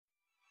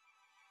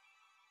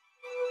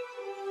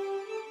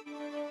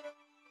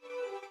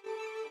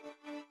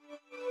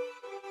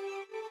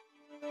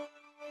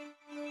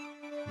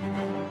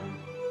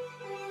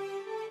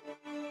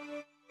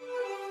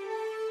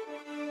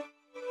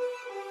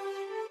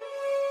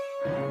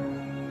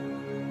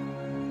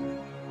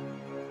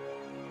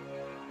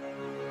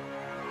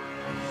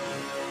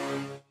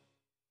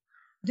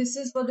This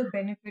is for the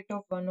benefit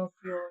of one of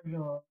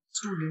your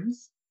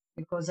students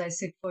because I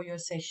sit for your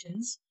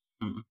sessions.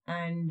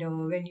 And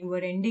when you were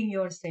ending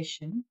your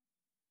session,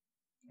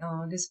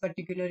 this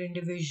particular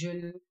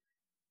individual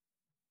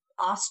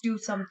asked you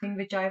something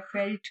which I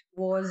felt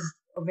was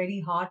a very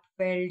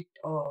heartfelt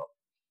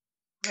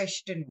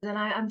question. And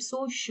I'm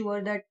so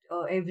sure that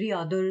every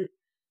other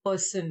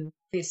person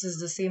faces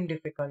the same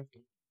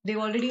difficulty. They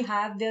already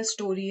have their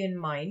story in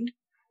mind,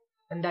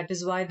 and that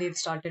is why they've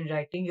started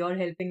writing. You're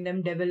helping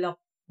them develop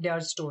their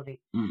story.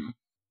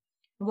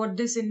 What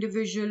this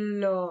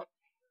individual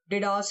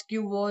did ask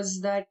you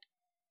was that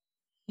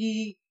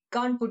he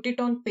can't put it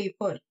on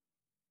paper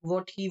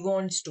what he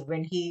wants to.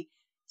 When he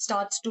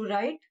starts to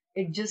write,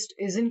 it just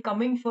isn't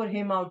coming for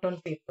him out on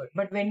paper.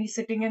 But when he's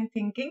sitting and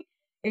thinking,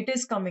 it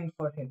is coming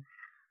for him.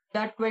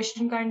 That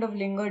question kind of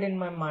lingered in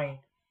my mind.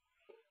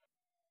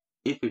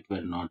 If it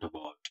were not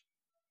about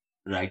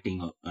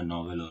writing a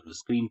novel or a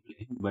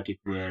screenplay, but it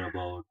were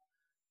about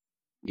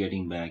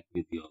getting back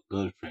with your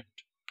girlfriend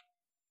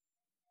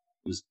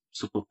who's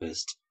super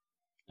pissed,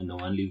 and the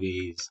only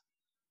way is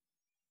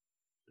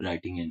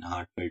writing an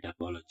heartfelt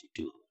apology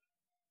to her,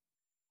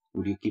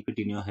 would you keep it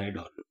in your head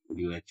or would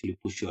you actually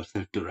push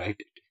yourself to write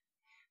it?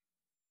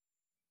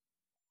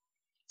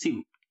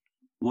 See,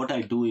 what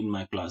I do in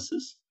my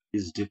classes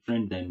is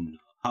different than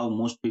how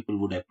most people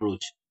would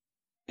approach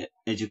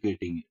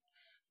educating it.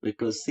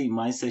 Because see,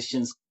 my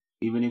sessions,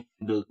 even if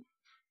the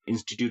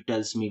institute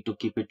tells me to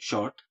keep it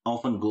short,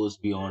 often goes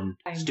beyond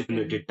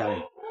stipulated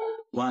time.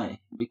 Why?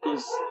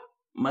 Because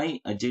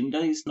my agenda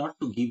is not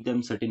to give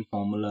them certain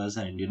formulas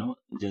and,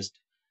 just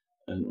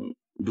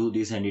do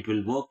this and it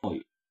will work for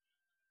you.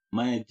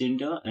 My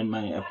agenda and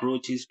my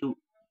approach is to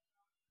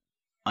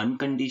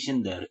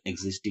uncondition their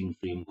existing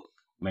framework,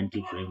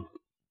 mental framework.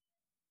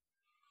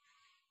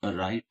 A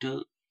writer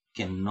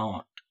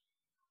cannot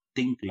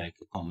think like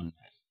a common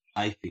man,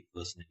 I feel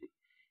personally.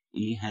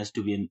 He has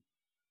to be an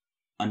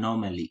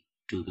anomaly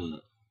to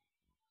the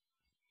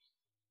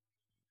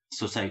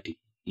society.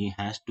 He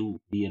has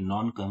to be a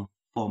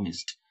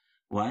non-conformist.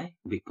 Why?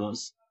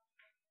 Because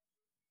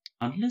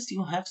unless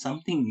you have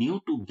something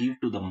new to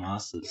give to the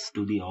masses,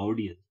 to the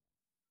audience,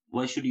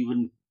 why should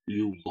even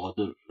you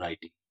bother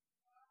writing?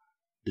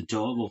 The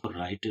job of a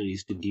writer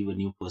is to give a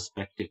new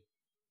perspective.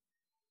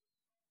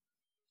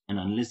 And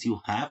unless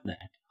you have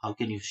that, how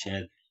can you share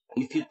that?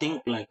 If you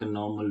think like a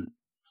normal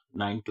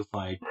 9 to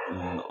 5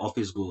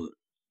 office goer,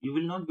 you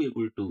will not be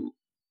able to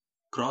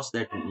cross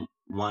that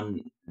one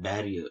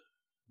barrier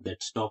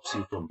that stops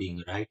you from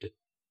being a writer.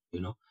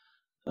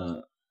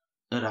 A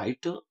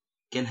writer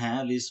can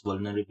have his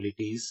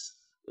vulnerabilities,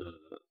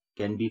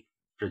 can be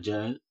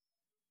fragile,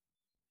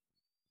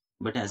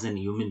 but as an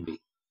human being,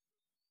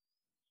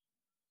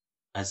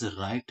 as a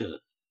writer,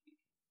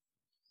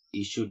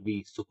 he should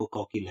be super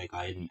cocky like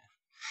Iron Man.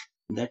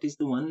 That is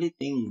the only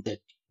thing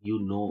that you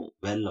know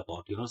well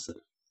about yourself.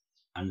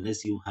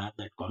 Unless you have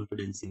that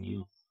confidence in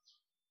you,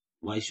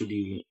 why should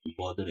you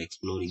bother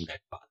exploring that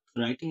path?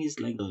 Writing is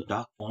like a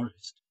dark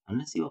forest.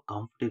 Unless you are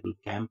comfortable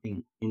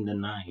camping in the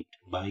night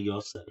by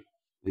yourself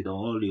with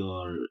all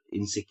your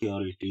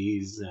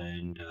insecurities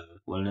and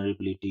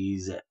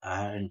vulnerabilities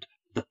and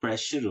the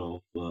pressure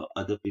of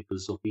other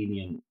people's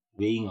opinion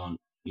weighing on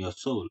your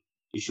soul,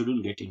 you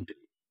shouldn't get into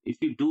it. If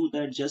you do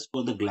that just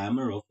for the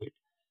glamour of it,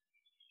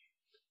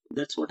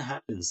 that's what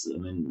happens.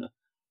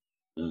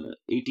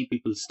 80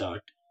 people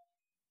start,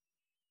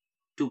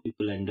 2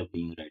 people end up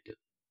being writer.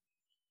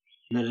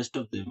 The rest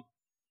of them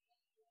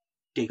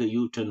take a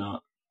U-turn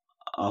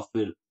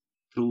halfway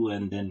through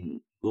and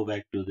then go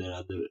back to their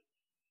other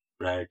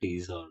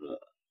priorities or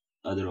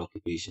other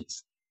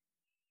occupations.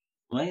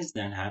 Why is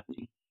that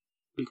happening?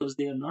 Because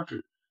they are not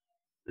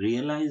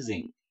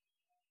realizing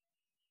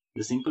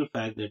the simple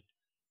fact that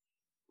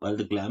while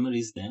the glamour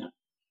is there,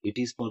 it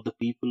is for the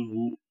people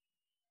who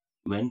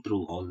went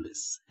through all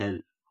this hell.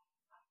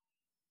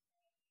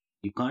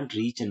 You can't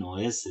reach an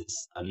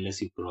oasis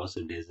unless you cross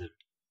a desert.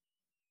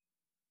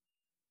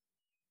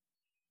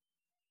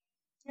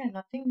 Yeah,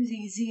 nothing is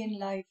easy in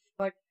life,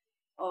 but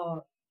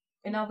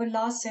in our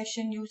last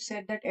session, you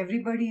said that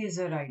everybody is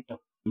a writer.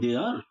 They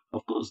are,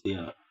 of course they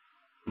are.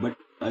 But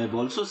I have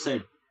also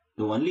said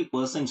the only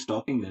person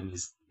stopping them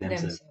is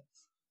themselves.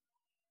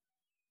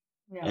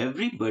 Yeah.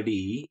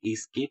 Everybody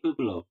is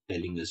capable of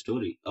telling a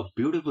story, a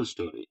beautiful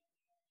story.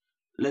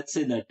 Let's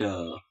say that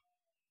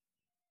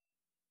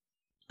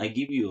I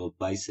give you a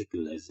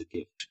bicycle as a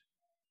gift.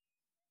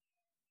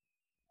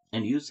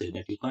 And you say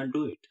that you can't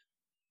do it.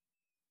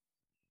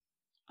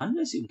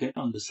 Unless you get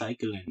on the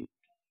cycle and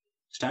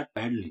start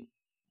paddling,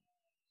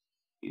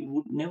 you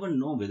would never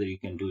know whether you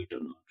can do it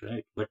or not,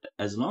 right? But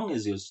as long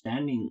as you're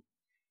standing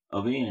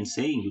away and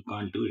saying you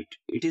can't do it,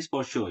 it is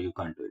for sure you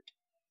can't do it.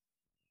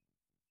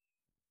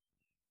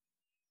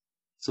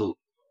 So,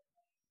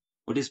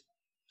 what is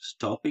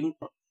stopping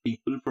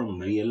people from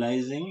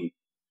realizing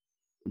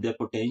their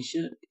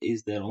potential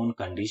is their own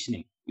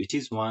conditioning, which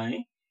is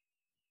why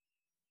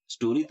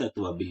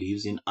StoryTattva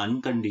believes in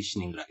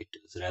unconditioning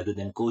writers rather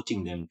than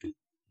coaching them to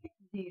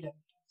Be right.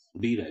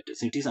 be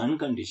writers. It is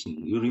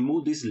unconditioning. You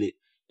remove these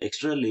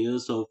extra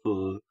layers of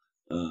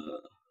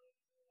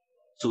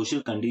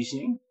social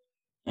conditioning,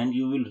 and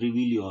you will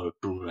reveal your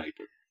true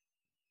writer.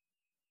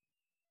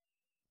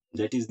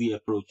 That is the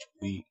approach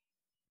we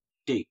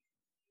take.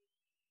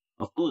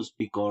 Of course,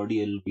 be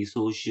cordial, be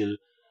social,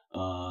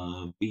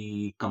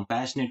 be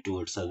compassionate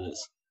towards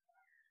others.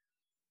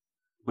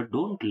 But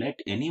don't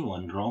let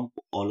anyone romp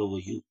all over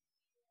you.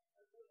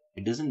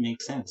 It doesn't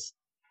make sense.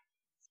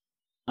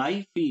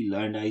 I feel,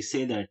 and I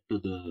say that to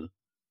the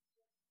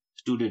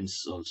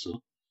students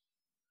also,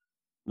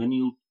 when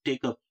you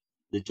take up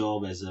the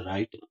job as a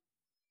writer,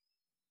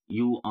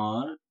 you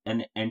are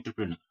an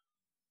entrepreneur.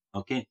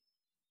 Okay?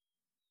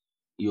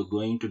 You're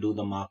going to do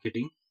the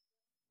marketing,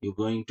 you're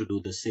going to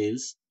do the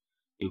sales,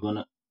 you're going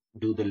to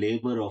do the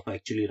labor of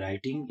actually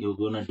writing, you're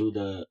going to do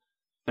the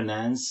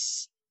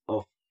finance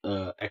of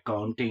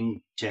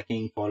accounting,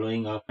 checking,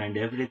 following up, and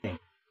everything.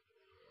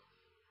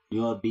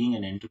 You are being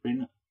an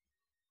entrepreneur.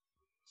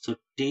 So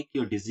take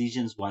your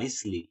decisions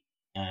wisely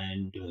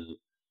and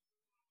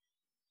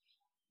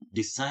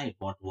decide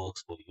what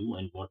works for you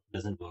and what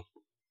doesn't work for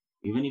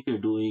you. Even if you're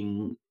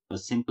doing a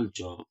simple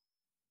job,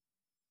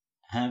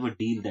 have a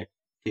deal that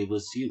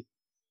favors you.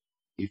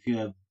 If you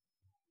have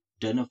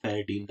done a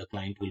fair deal, the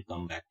client will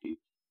come back to you.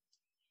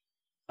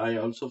 I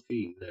also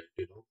feel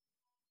that,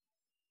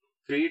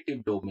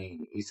 creative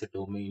domain is a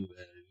domain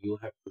where you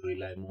have to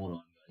rely more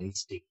on your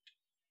instinct.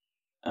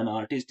 An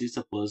artist is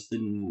a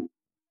person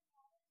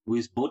who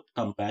is both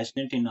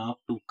compassionate enough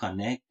to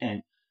connect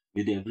and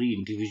with every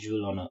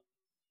individual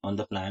on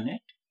the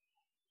planet,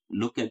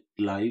 look at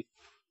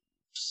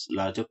life's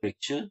larger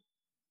picture,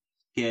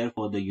 care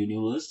for the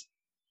universe,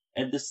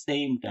 at the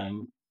same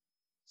time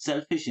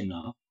selfish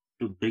enough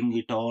to bring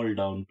it all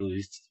down to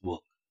his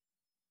work,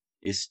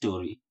 his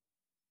story,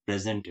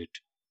 present it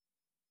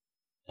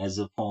as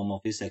a form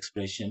of his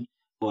expression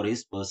for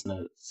his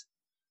personal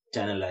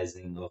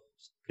channelizing of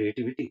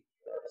creativity.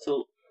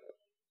 So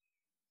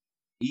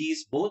he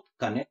is both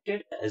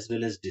connected as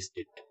well as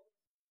distant.